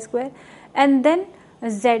del y square, and then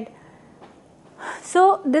z.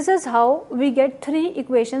 So this is how we get 3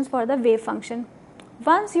 equations for the wave function.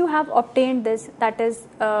 Once you have obtained this, that is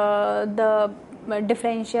the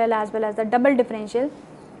differential as well as the double differential,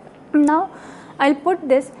 now I'll put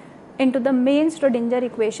this into the main Schrodinger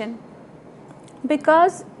equation,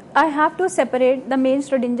 because I have to separate the main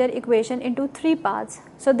Schrodinger equation into 3 parts.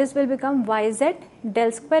 So this will become yz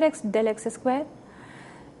del square x del x square,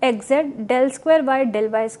 xz del square y del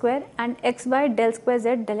y square, and xy del square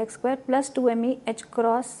z del x square plus 2me h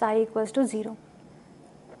cross psi equals to 0.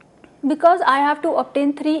 Because I have to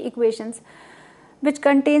obtain 3 equations which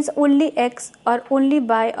contains only x or only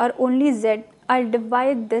y or only z, I'll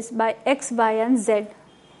divide this by x, y and z.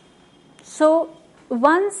 So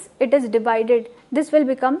once it is divided, this will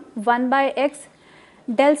become 1 by x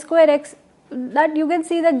del square x. That you can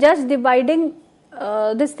see that just dividing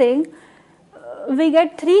this thing, we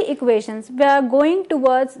get 3 equations. We are going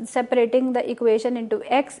towards separating the equation into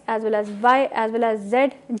x as well as y as well as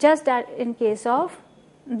z, just as in case of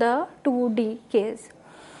the 2D case.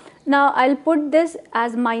 Now I'll put this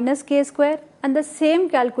as minus k square, and the same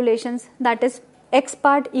calculations, that is x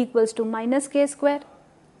part equals to minus k square,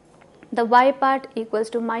 the y part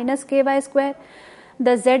equals to minus ky square,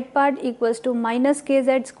 the z part equals to minus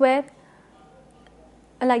kz square,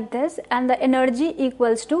 like this, and the energy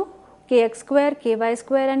equals to kx square, ky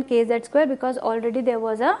square and kz square, because already there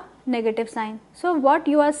was a negative sign. So what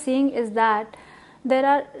you are seeing is that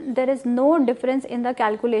there is no difference in the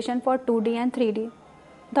calculation for 2D and 3D.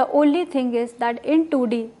 The only thing is that in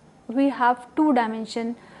 2D we have 2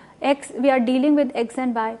 dimension x, we are dealing with x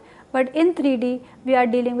and y, but in 3D we are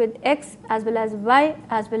dealing with x as well as y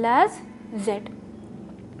as well as z.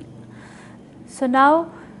 So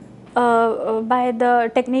now by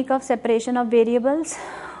the technique of separation of variables,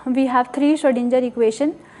 we have 3 Schrodinger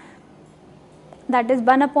equation, that is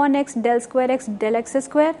 1 upon x del square x del x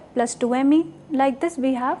square plus 2me. Like this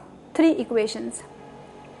we have 3 equations.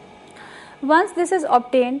 Once this is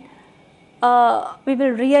obtained, we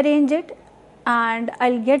will rearrange it and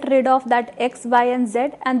I'll get rid of that x, y and z,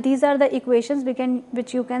 and these are the equations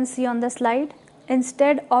which you can see on the slide.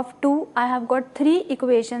 Instead of 2, I have got 3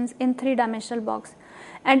 equations in 3-dimensional box,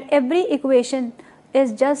 and every equation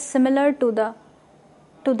is just similar to the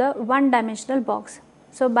 1-dimensional box.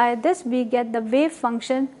 So by this we get the wave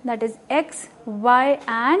function, that is x, y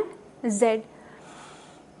and z.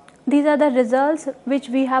 These are the results which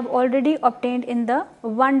we have already obtained in the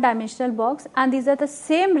 1-dimensional box, and these are the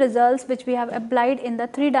same results which we have applied in the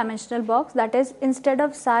 3-dimensional box. That is, instead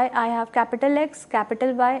of psi I have capital X,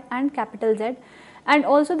 capital Y and capital Z, and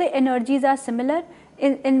also the energies are similar.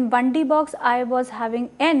 In 1D box I was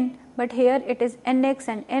having n, but here it is nx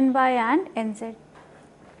and ny and nz.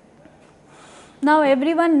 Now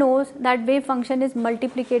everyone knows that wave function is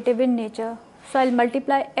multiplicative in nature. So I'll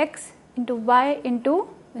multiply x into y into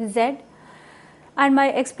z, and my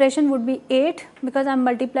expression would be 8, because I'm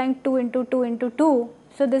multiplying 2 into 2 into 2.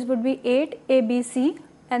 So this would be 8 ABC,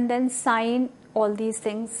 and then sine all these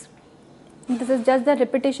things. This is just the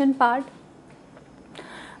repetition part.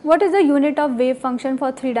 What is the unit of wave function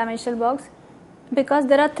for 3-dimensional box? Because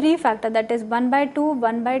there are 3 factors, that is 1 by 2,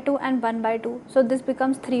 1 by 2 and 1 by 2. So this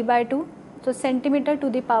becomes 3 by 2. So centimeter to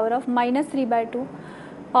the power of minus 3 by 2,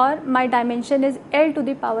 or my dimension is L to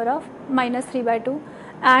the power of minus 3 by 2,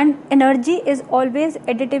 and energy is always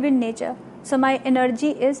additive in nature. So my energy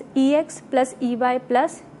is Ex plus Ey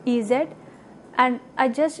plus Ez, and I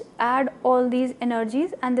just add all these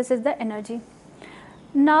energies and this is the energy.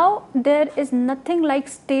 Now there is nothing like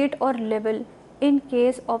state or level in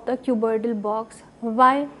case of the cuboidal box.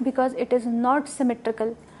 Why? Because it is not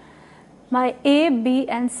symmetrical. My A, B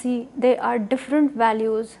and C, they are different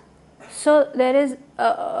values. So there is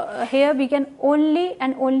here we can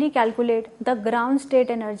only calculate the ground state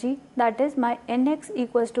energy, that is my Nx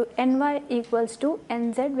equals to Ny equals to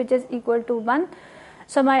Nz, which is equal to 1.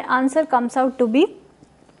 So my answer comes out to be,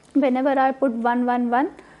 whenever I put 1 1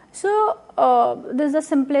 1, so this is the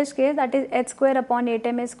simplest case, that is h square upon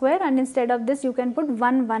 8ma square, and instead of this you can put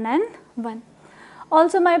 1 1 and 1.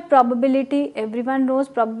 Also my probability, everyone knows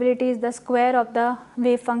probability is the square of the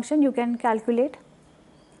wave function, you can calculate.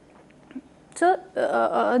 So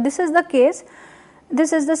this is the case,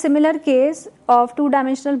 this is the similar case of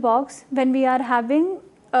two-dimensional box when we are having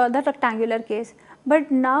the rectangular case.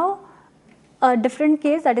 But now a different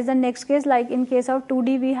case, that is the next case, like in case of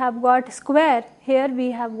 2D we have got square, here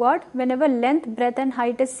we have got, whenever length, breadth and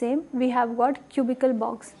height is same, we have got cubical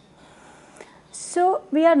box. So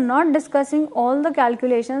we are not discussing all the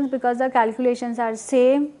calculations because the calculations are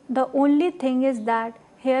same. The only thing is that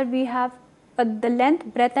here we have the length,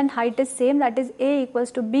 breadth and height is same, that is A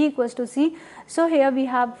equals to B equals to C. So here we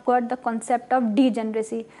have got the concept of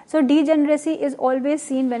degeneracy. So degeneracy is always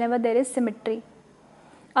seen whenever there is symmetry.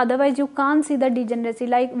 Otherwise you can't see the degeneracy,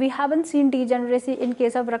 like we haven't seen degeneracy in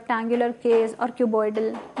case of rectangular case or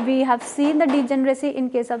cuboidal. We have seen the degeneracy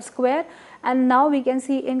in case of square, and now we can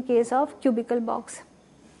see in case of cubical box.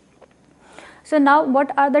 So now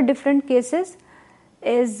what are the different cases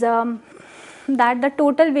is that the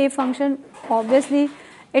total wave function, obviously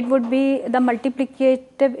it would be the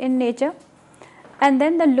multiplicative in nature, and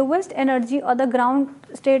then the lowest energy or the ground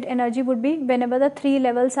state energy would be whenever the three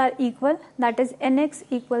levels are equal, that is Nx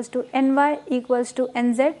equals to Ny equals to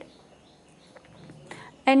Nz.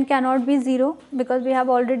 N cannot be 0 because we have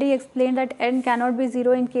already explained that N cannot be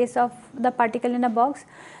 0 in case of the particle in a box.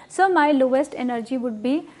 So my lowest energy would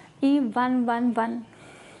be E111.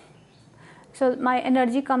 So my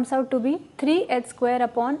energy comes out to be 3h square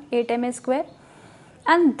upon 8ma square,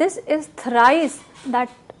 and this is thrice that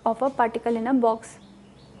of a particle in a box.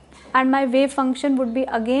 And my wave function would be,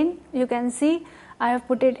 again you can see I have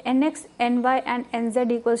put it Nx, Ny and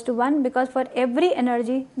Nz equals to 1 because for every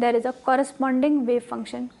energy there is a corresponding wave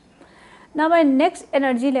function. Now my next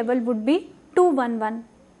energy level would be 211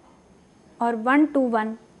 or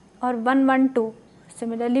 121 or 112.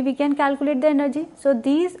 Similarly we can calculate the energy. So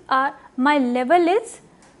these are, my level is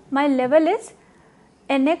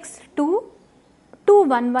Nx to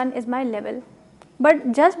 211 is my level.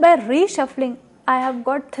 But just by reshuffling I have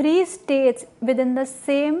got 3 states within the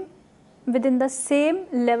same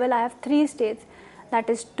level. I have 3 states, that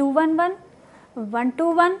is 211,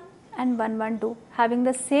 121 and 112, having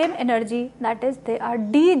the same energy, that is they are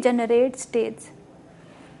degenerate states.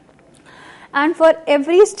 And for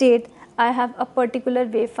every state I have a particular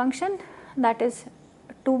wave function, that is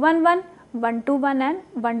 211, 121 and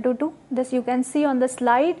 122. This you can see on the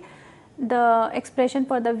slide, the expression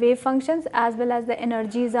for the wave functions as well as the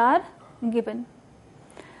energies are given.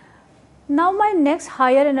 Now my next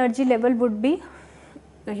higher energy level would be,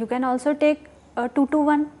 you can also take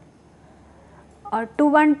 221 or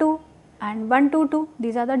 212 and 122.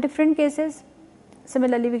 These are the different cases.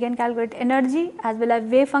 Similarly we can calculate energy as well as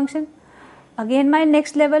wave function. Again my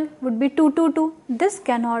next level would be 222. This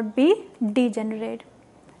cannot be degenerate.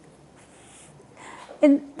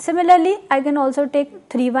 Similarly I can also take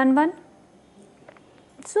 311.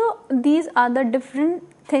 So these are the different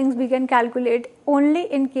things we can calculate only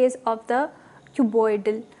in case of the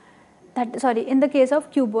cuboidal, in the case of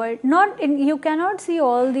cuboid. You cannot see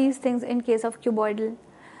all these things in case of cuboidal.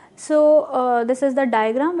 So this is the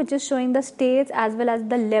diagram which is showing the states as well as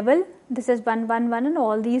the level. This is 111 and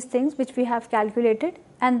all these things which we have calculated,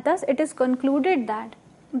 and thus it is concluded that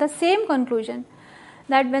the same conclusion,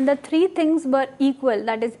 that when the 3 things were equal,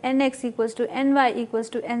 that is Nx equals to Ny equals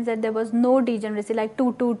to Nz, there was no degeneracy like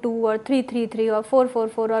 222 or 333 or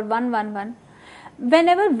 444 or 111.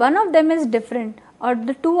 Whenever one of them is different or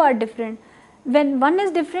the two are different, when one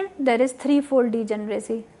is different there is 3-fold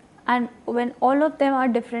degeneracy, and when all of them are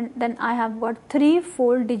different then I have got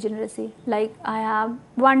 3-fold degeneracy, like I have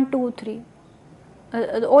 1, 2, 3.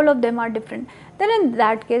 All of them are different. Then in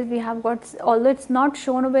that case we have got, although it's not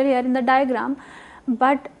shown over here in the diagram,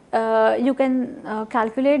 but you can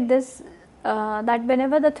calculate this, that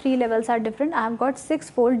whenever the 3 levels are different I have got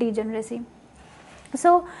 6-fold degeneracy.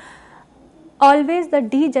 So always the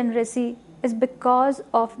degeneracy is because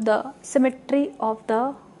of the symmetry of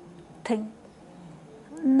the thing.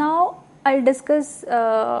 Now I'll discuss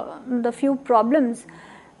the few problems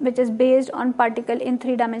which is based on particle in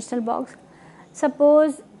 3-dimensional box.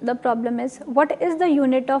 Suppose the problem is, what is the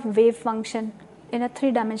unit of wave function in a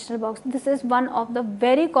 3-dimensional box? This is one of the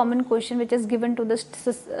very common question which is given to the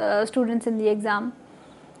students in the exam.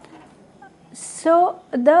 So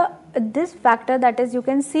this factor, that is, you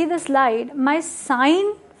can see the slide, my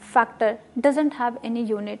sine factor doesn't have any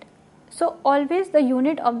unit. So always the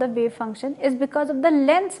unit of the wave function is because of the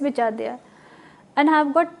lengths which are there, and I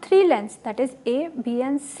have got 3 lengths, that is A, B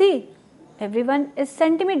and C. Everyone is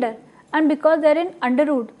centimeter, and because they are in under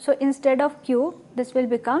root, so instead of cube this will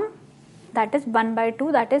become, that is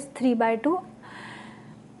 1/2, that is 3/2,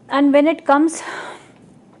 and when it comes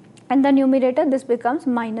in the numerator this becomes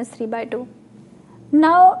 -3/2.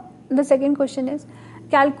 Now the second question is,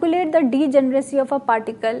 calculate the degeneracy of a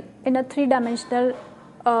particle in a 3-dimensional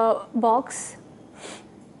box.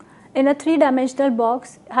 In a 3-dimensional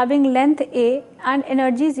box having length A and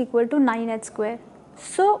energy is equal to 9h square.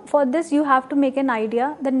 So for this you have to make an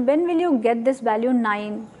idea, then when will you get this value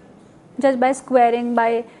 9? Just by squaring,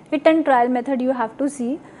 by hit and trial method you have to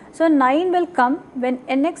see. So 9 will come when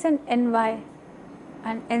nx and ny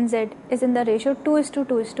and nz is in the ratio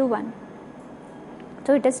 2:2:1.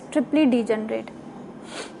 So it is triply degenerate.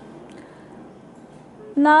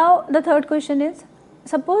 Now the third question is,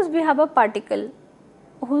 suppose we have a particle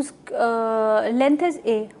whose length is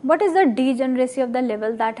A. What is the degeneracy of the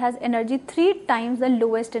level that has energy 3 times the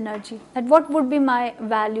lowest energy? That what would be my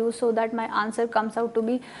value so that my answer comes out to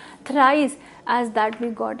be thrice as that we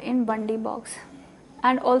got in 1D box?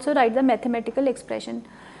 And also write the mathematical expression.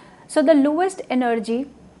 So the lowest energy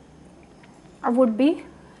would be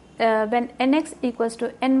when nx equals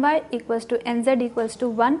to ny equals to nz equals to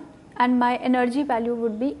 1, and my energy value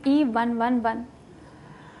would be E111.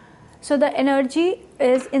 So the energy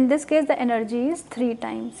is, in this case the energy is 3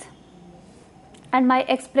 times, and my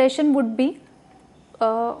expression would be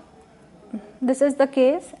this is the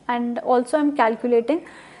case, and also I am calculating.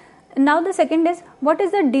 Now the second is, what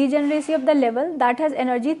is the degeneracy of the level that has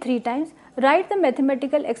energy 3 times? Write the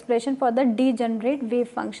mathematical expression for the degenerate wave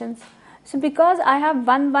functions. So because I have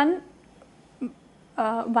 1, 1,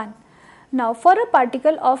 1. Now for a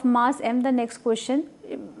particle of mass m, the next question,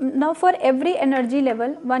 now for every energy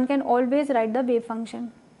level one can always write the wave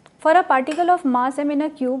function. For a particle of mass m in a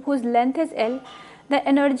cube whose length is L, the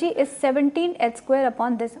energy is 17h square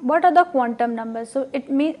upon this. What are the quantum numbers? So it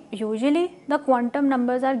means usually the quantum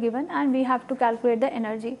numbers are given and we have to calculate the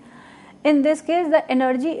energy. In this case the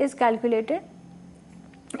energy is calculated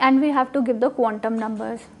and we have to give the quantum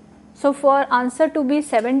numbers. So for answer to be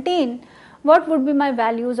 17, what would be my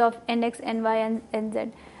values of nx, ny and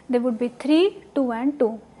nz? They would be 3, 2 and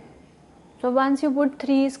 2. So once you put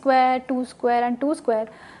 3 square, 2 square and 2 square,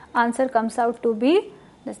 answer comes out to be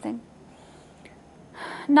this thing.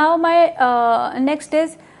 Now my next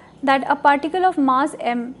is that a particle of mass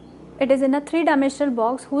m, it is in a 3-dimensional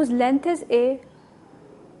box whose length is A,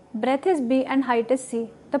 breadth is B and height is C.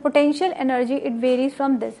 The potential energy, it varies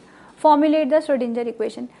from this. Formulate the Schrodinger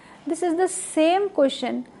equation. This is the same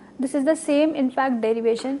question. This is the same in fact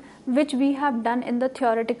derivation which we have done in the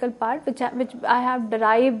theoretical part, which I have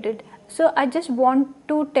derived it. So I just want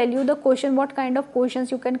to tell you the question, what kind of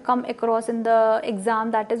questions you can come across in the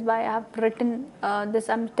exam. That is why I have written this.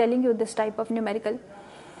 I am telling you this type of numerical.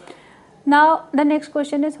 Now the next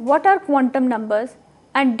question is, what are quantum numbers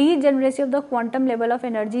and degeneracy of the quantum level of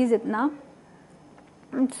energy is itna.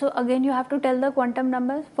 So again you have to tell the quantum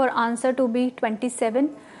numbers for answer to be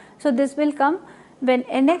 27. So this will come when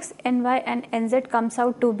nx, ny and nz comes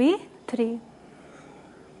out to be 3.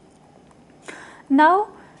 Now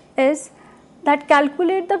is that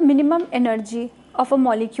calculate the minimum energy of a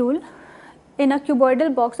molecule in a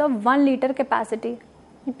cuboidal box of 1 liter capacity.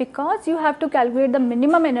 Because you have to calculate the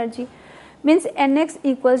minimum energy, means nx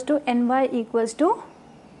equals to ny equals to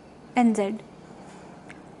nz.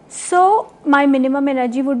 So my minimum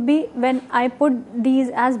energy would be when I put these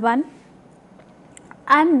as 1,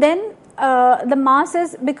 and then the mass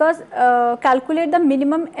is, because calculate the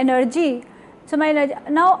minimum energy. So my energy,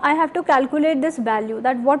 now I have to calculate this value,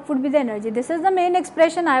 that what would be the energy. This is the main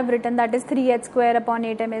expression I have written, that is 3h square upon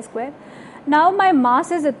 8ma square. Now my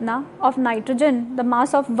mass is itna of nitrogen, the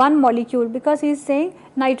mass of one molecule, because he is saying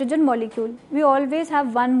nitrogen molecule. We always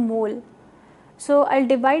have 1 mole. So I'll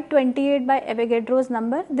divide 28 by Avogadro's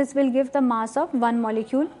number. This will give the mass of 1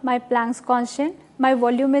 molecule. My Planck's constant. My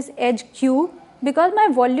volume is h cube, because my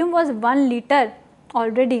volume was 1 liter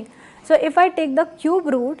already. So if I take the cube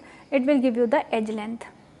root, it will give you the edge length,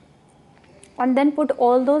 and then put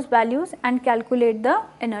all those values and calculate the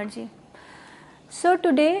energy. So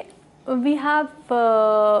today we have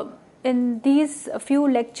in these few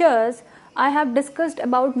lectures, I have discussed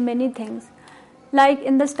about many things. Like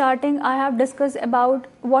in the starting, I have discussed about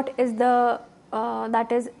what is the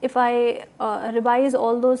that is, if I revise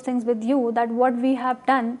all those things with you, that what we have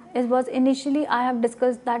done was initially I have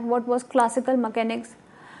discussed that what was classical mechanics,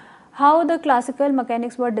 how the classical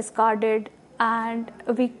mechanics were discarded, and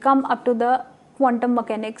we come up to the quantum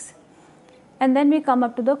mechanics. And then we come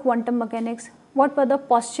up to the quantum mechanics. What were the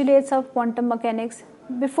postulates of quantum mechanics?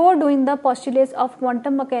 Before doing the postulates of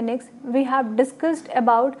quantum mechanics, we have discussed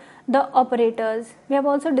about the operators. We have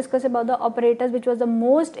also discussed about the operators, which was the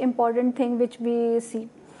most important thing which we see.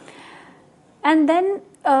 And then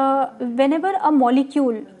whenever a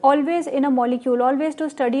molecule, always in a molecule, always to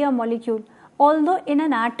study a molecule, although in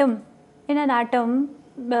an atom,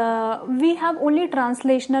 we have only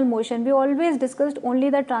translational motion. We always discussed only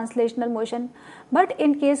the translational motion. But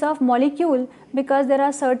in case of molecule, because there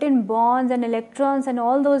are certain bonds and electrons and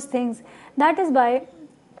all those things, that is why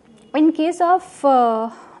in case of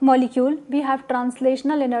molecule, we have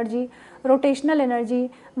translational energy, rotational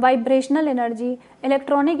energy, vibrational energy,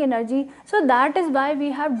 electronic energy. So that is why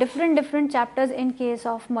we have different chapters in case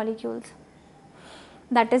of molecules.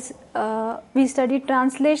 That is, we study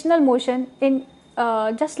translational motion in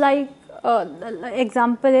just like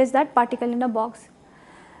example is that particle in a box.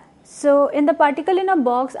 So in the particle in a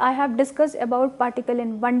box, I have discussed about particle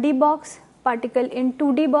in 1D box, particle in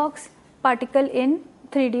 2D box, particle in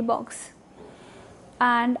 3D box.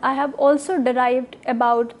 And I have also derived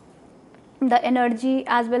about the energy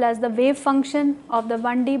as well as the wave function of the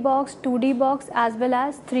 1D box, 2D box as well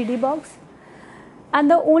as 3D box.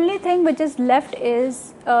 And the only thing which is left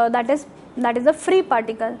is that is the free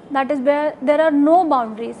particle. That is where there are no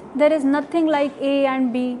boundaries. There is nothing like A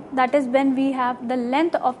and B. That is when we have the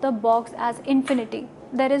length of the box as infinity.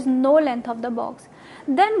 There is no length of the box.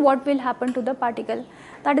 Then what will happen to the particle?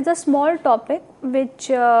 That is a small topic which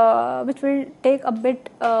will take a bit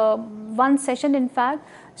one session in fact.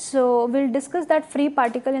 So we'll discuss that free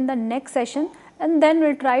particle in the next session, and then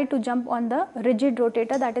we'll try to jump on the rigid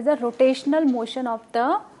rotator, that is the rotational motion of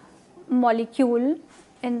the molecule,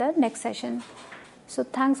 in the next session. So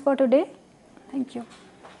thanks for today. Thank you.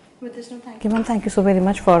 With this note, thank you, ma'am. Thank you so very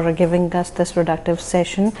much for giving us this productive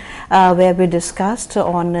session where we discussed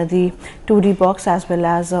on the 2D box as well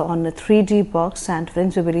as on the 3D box. And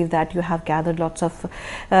friends, we believe that you have gathered lots of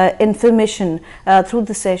information through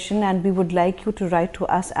the session, and we would like you to write to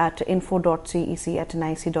us at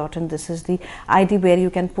info.cec@nic.in. This is the ID where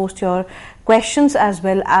you can post your questions as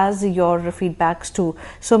well as your feedbacks too.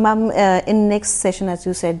 So ma'am, in next session, as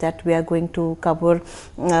you said, that we are going to cover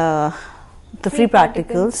the free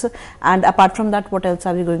particles, and apart from that, what else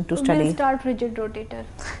are we going to study? We'll start rigid rotator.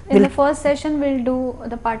 In the first session, we'll do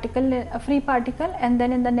the particle, a free particle, and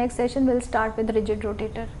then in the next session, we'll start with rigid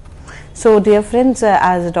rotator. So dear friends,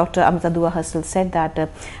 as Dr. Amita Dua Hassel said that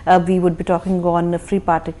we would be talking on free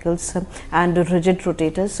particles and rigid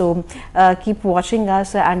rotators. So keep watching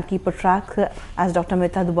us and keep a track as Dr.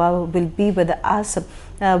 Amita Dua will be with us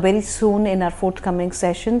very soon in our forthcoming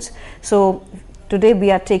sessions. So today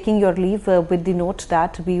we are taking your leave with the note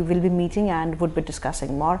that we will be meeting and would be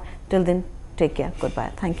discussing more. Till then, take care.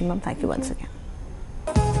 Goodbye. Thank you, ma'am. Thank you once again.